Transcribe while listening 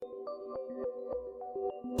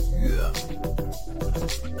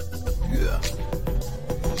Yeah.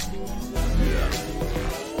 Yeah.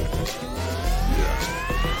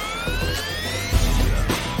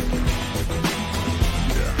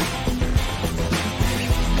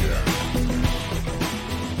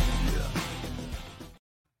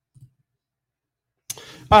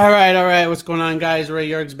 All right. What's going on, guys? Ray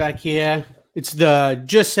Yergs back here. It's the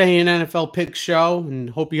Just Saying NFL Pick Show, and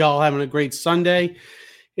hope you all having a great Sunday.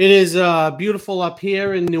 It is beautiful up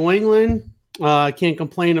here in New England. I can't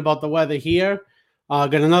complain about the weather here.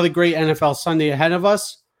 Got another great NFL Sunday ahead of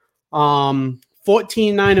us.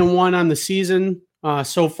 14-9-1 on the season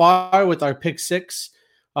so far with our pick six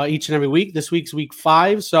each and every week. This week's week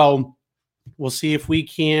 5, so we'll see if we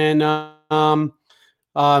can make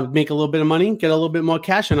a little bit of money, get a little bit more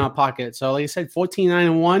cash in our pocket. So, like I said,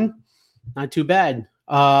 14-9-1, not too bad.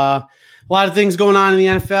 A lot of things going on in the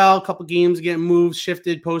NFL. A couple games getting moved,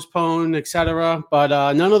 shifted, postponed, etc.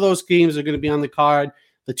 But none of those games are going to be on the card.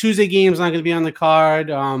 The Tuesday game's not going to be on the card.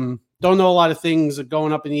 Don't know a lot of things are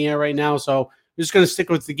going up in the air right now. So we're just going to stick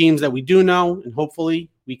with the games that we do know, and hopefully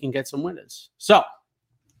we can get some winners. So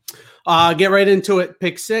get right into it.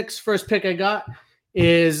 Pick 6. First pick I got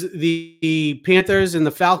is the Panthers and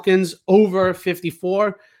the Falcons over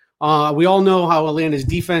 54. We all know how Atlanta's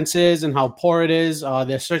defense is and how poor it is.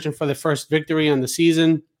 They're searching for their first victory on the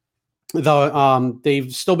season. Though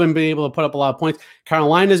they've still been able to put up a lot of points.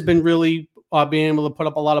 Carolina's been really being able to put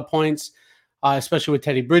up a lot of points, especially with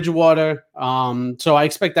Teddy Bridgewater. So I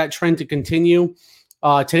expect that trend to continue.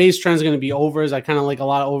 Today's trend is going to be overs. I kind of like a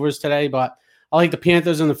lot of overs today, but I like the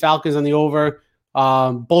Panthers and the Falcons on the over.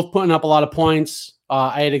 Both putting up a lot of points.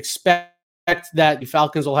 I'd expect that the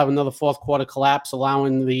Falcons will have another fourth quarter collapse,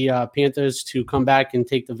 allowing the Panthers to come back and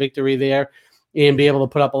take the victory there and be able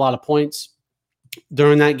to put up a lot of points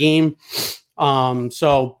during that game.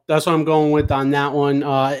 So that's what I'm going with on that one.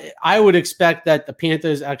 I would expect that the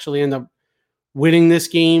Panthers actually end up winning this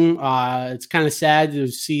game. It's kind of sad to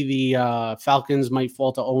see the Falcons might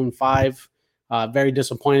fall to 0-5. Very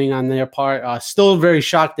disappointing on their part. Still very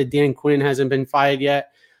shocked that Dan Quinn hasn't been fired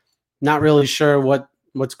yet. Not really sure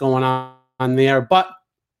what's going on there, but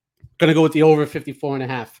going to go with the over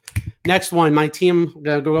 54.5. Next one, my team,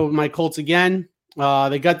 going to go with my Colts again.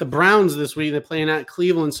 They got the Browns this week. They're playing at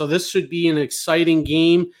Cleveland, so this should be an exciting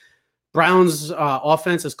game. Browns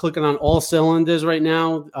offense is clicking on all cylinders right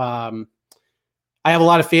now. I have a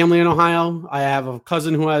lot of family in Ohio. I have a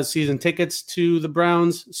cousin who has season tickets to the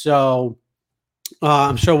Browns, so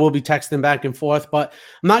I'm sure we'll be texting back and forth, but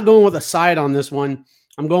I'm not going with a side on this one.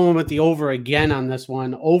 I'm going with the over again on this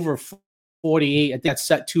one. Over 48. I think that's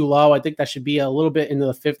set too low. I think that should be a little bit into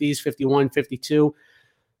the 50s, 51, 52.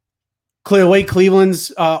 Clearly,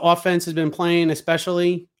 Cleveland's offense has been playing,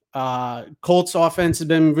 especially. Colts offense has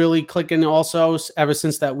been really clicking also ever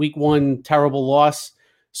since that week 1 terrible loss.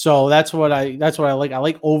 So that's what I like. I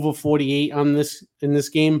like over 48 on this in this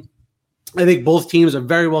game. I think both teams are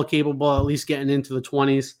very well capable of at least getting into the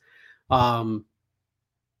 20s.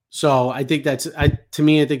 So I think I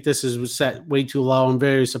think this is set way too low. I'm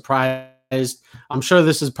very surprised. I'm sure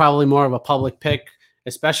this is probably more of a public pick,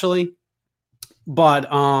 especially. But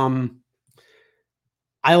I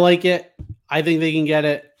like it. I think they can get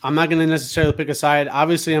it. I'm not going to necessarily pick a side.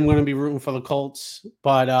 Obviously, I'm going to be rooting for the Colts.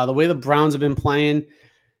 But the way the Browns have been playing,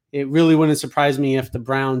 it really wouldn't surprise me if the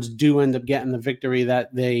Browns do end up getting the victory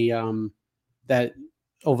that they that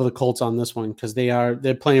over the Colts on this one, because they're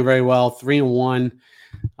playing very well. 3-1.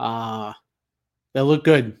 They look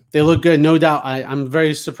good. They look good, no doubt. I'm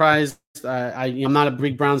very surprised. I'm not a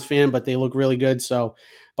big Browns fan, but they look really good. So,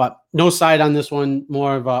 but no side on this one.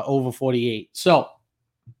 More of over 48. So,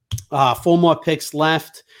 4 more picks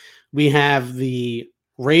left. We have the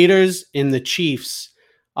Raiders and the Chiefs.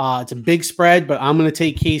 It's a big spread, but I'm going to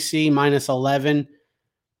take KC minus 11.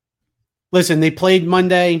 Listen, they played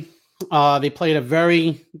Monday. They played a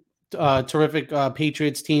very terrific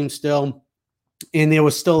Patriots team still. And they were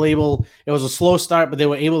still able, it was a slow start, but they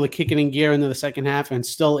were able to kick it in gear into the second half and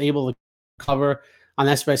still able to cover on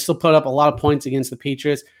that spread. Still put up a lot of points against the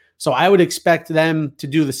Patriots. So I would expect them to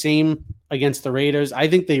do the same against the Raiders. I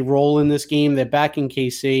think they roll in this game. They're back in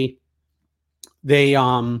KC. They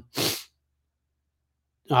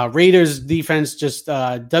Raiders defense just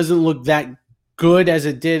doesn't look that good as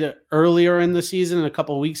it did earlier in the season, a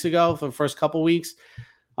couple of weeks ago, for the first couple of weeks.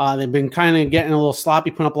 They've been kind of getting a little sloppy,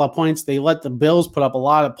 putting up a lot of points. They let the Bills put up a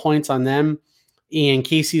lot of points on them, and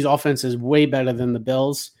KC's offense is way better than the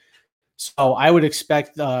Bills. So I would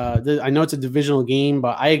expect, I know it's a divisional game,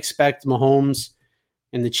 but I expect Mahomes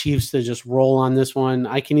and the Chiefs to just roll on this one.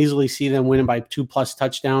 I can easily see them winning by 2+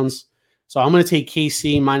 touchdowns. So I'm going to take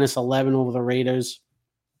KC minus 11 over the Raiders.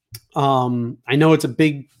 I know it's a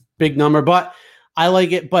big number, but I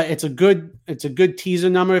like it. But it's a good teaser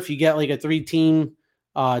number. If you get like a 3-team,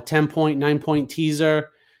 10-point, 9-point teaser,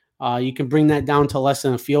 you can bring that down to less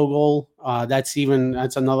than a field goal. That's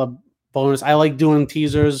another bonus. I like doing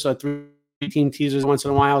teasers, 3-team teasers once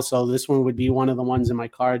in a while. So this one would be one of the ones in my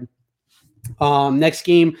card. Next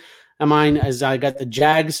game of mine is I got the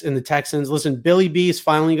Jags and the Texans. Listen, Billy B's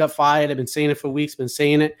finally got fired. I've been saying it for weeks. Been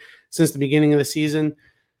saying it since the beginning of the season.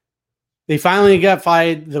 They finally got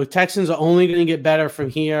fired. The Texans are only going to get better from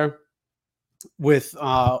here with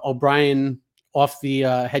O'Brien off the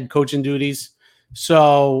head coaching duties.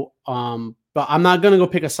 So, but I'm not going to go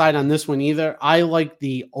pick a side on this one either. I like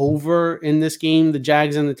the over in this game, the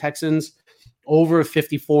Jags and the Texans, over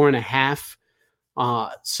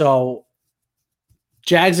 54.5. So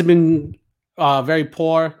Jags have been very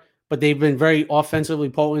poor, but they've been very offensively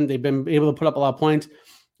potent. They've been able to put up a lot of points.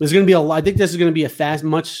 There's going to be I think this is going to be a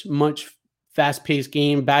much fast-paced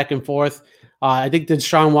game, back and forth. I think that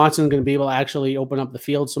Deshaun Watson is going to be able to actually open up the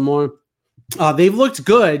field some more. They've looked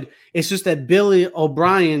good. It's just that Billy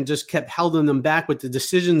O'Brien just kept holding them back with the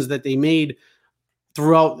decisions that they made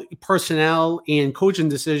throughout personnel and coaching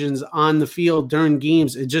decisions on the field during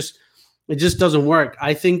games. It just doesn't work.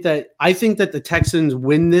 I think that the Texans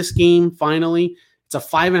win this game finally. It's a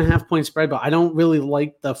 5.5-point spread, but I don't really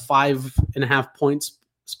like the 5.5 points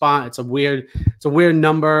spot. It's a weird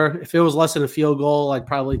number. If it was less than a field goal, I'd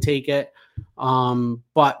probably take it.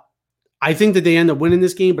 But I think that they end up winning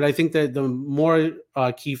this game. But I think that the more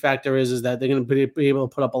key factor is that they're going to be able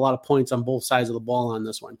to put up a lot of points on both sides of the ball on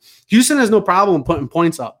this one. Houston has no problem putting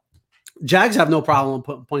points up. Jags have no problem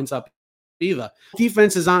putting points up either.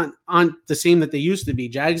 Defenses aren't the same that they used to be.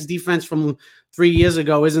 Jags defense from 3 years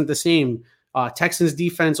ago isn't the same. Texans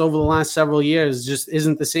defense over the last several years just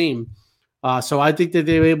isn't the same. So I think that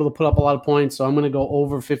they were able to put up a lot of points. So I'm going to go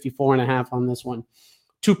over 54.5 on this one.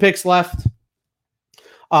 2 picks left.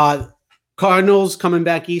 Cardinals coming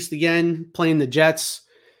back east again, playing the Jets.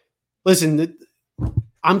 Listen,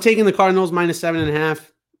 I'm taking the Cardinals minus 7.5.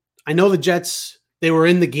 I know the Jets, they were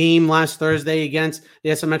in the game last Thursday they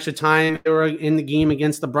had some extra time. They were in the game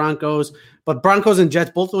against the Broncos. But Broncos and Jets,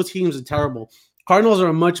 both those teams are terrible. Cardinals are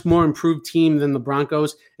a much more improved team than the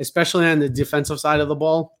Broncos, especially on the defensive side of the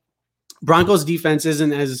ball. Broncos defense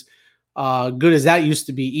isn't as good as that used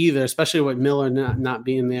to be either, especially with Miller not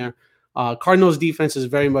being there. Cardinals defense is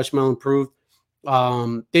very much more improved.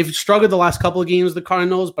 They've struggled the last couple of games, the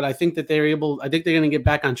Cardinals, but I think that they're going to get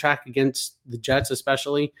back on track against the Jets,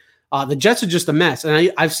 especially. The Jets are just a mess.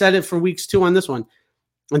 And I've said it for weeks too on this one.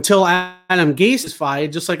 Until Adam Gase is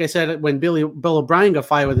fired, just like I said when Bill O'Brien got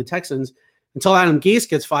fired with the Texans, until Adam Gase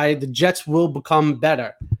gets fired, the Jets will become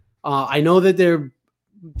better. I know that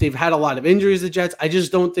they've had a lot of injuries, the Jets. I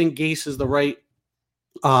just don't think Gase is the right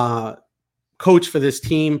coach for this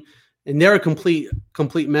team. And they're a complete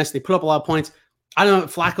mess. They put up a lot of points. I don't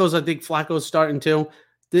know. I think Flacco's starting too.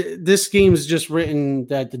 This game's just written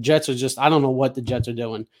that the Jets are just, I don't know what the Jets are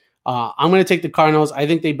doing. I'm going to take the Cardinals. I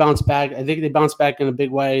think they bounce back. I think they bounce back in a big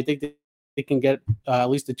way. I think they can get at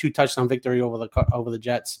least a 2-touchdown victory over the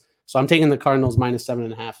Jets. So I'm taking the Cardinals minus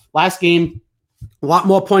 7.5. Last game, a lot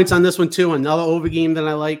more points on this one too. Another over game that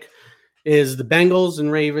I like is the Bengals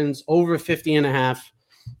and Ravens over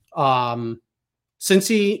 50.5. Since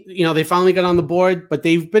they finally got on the board, but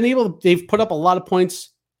they've put up a lot of points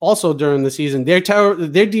also during the season. Their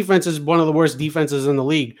defense is one of the worst defenses in the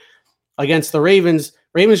league. Against the Ravens,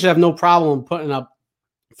 Ravens should have no problem putting up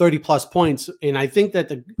 30-plus points. And I think that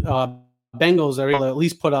the Bengals are able to at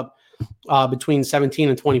least put up between 17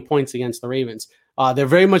 and 20 points against the Ravens. They're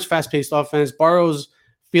very much fast-paced offense. Burrow's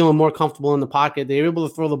feeling more comfortable in the pocket. They're able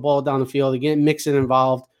to throw the ball down the field. They get Mixon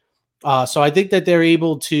involved. So I think that they're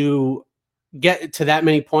able to get to that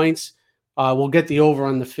many points. We'll get the over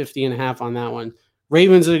on the 50.5 on that one.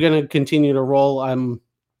 Ravens are going to continue to roll. I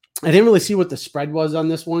didn't really see what the spread was on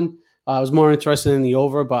this one. I was more interested in the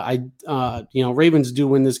over, but Ravens do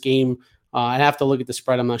win this game. I'd have to look at the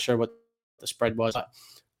spread. I'm not sure what the spread was. But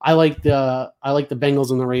I like the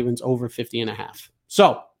Bengals and the Ravens over 50.5.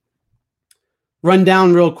 So run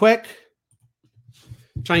down real quick.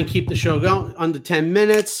 Try and keep the show going under 10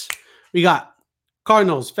 minutes. We got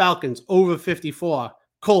Cardinals, Falcons over 54.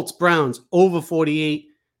 Colts, Browns over 48.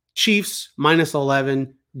 Chiefs minus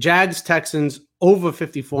 11. Jags, Texans over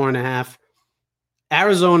 54.5.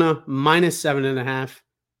 Arizona minus 7.5.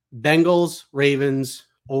 Bengals, Ravens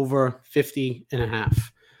over 50.5.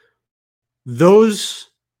 Those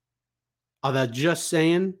are the Just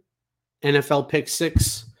Saying NFL Pick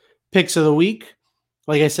 6 picks of the week.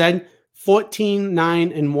 Like I said,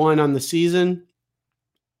 14-9-1 on the season.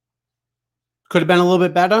 Could have been a little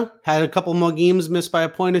bit better. Had a couple more games missed by a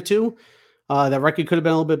point or two. That record could have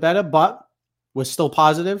been a little bit better, but we're still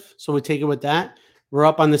positive. So we take it with that. We're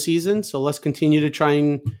up on the season. So let's continue to try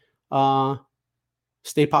and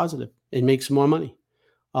stay positive and make some more money.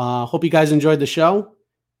 Hope you guys enjoyed the show.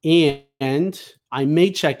 And I may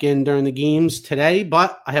check in during the games today,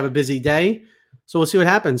 but I have a busy day. So we'll see what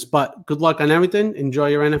happens. But good luck on everything. Enjoy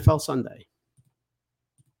your NFL Sunday.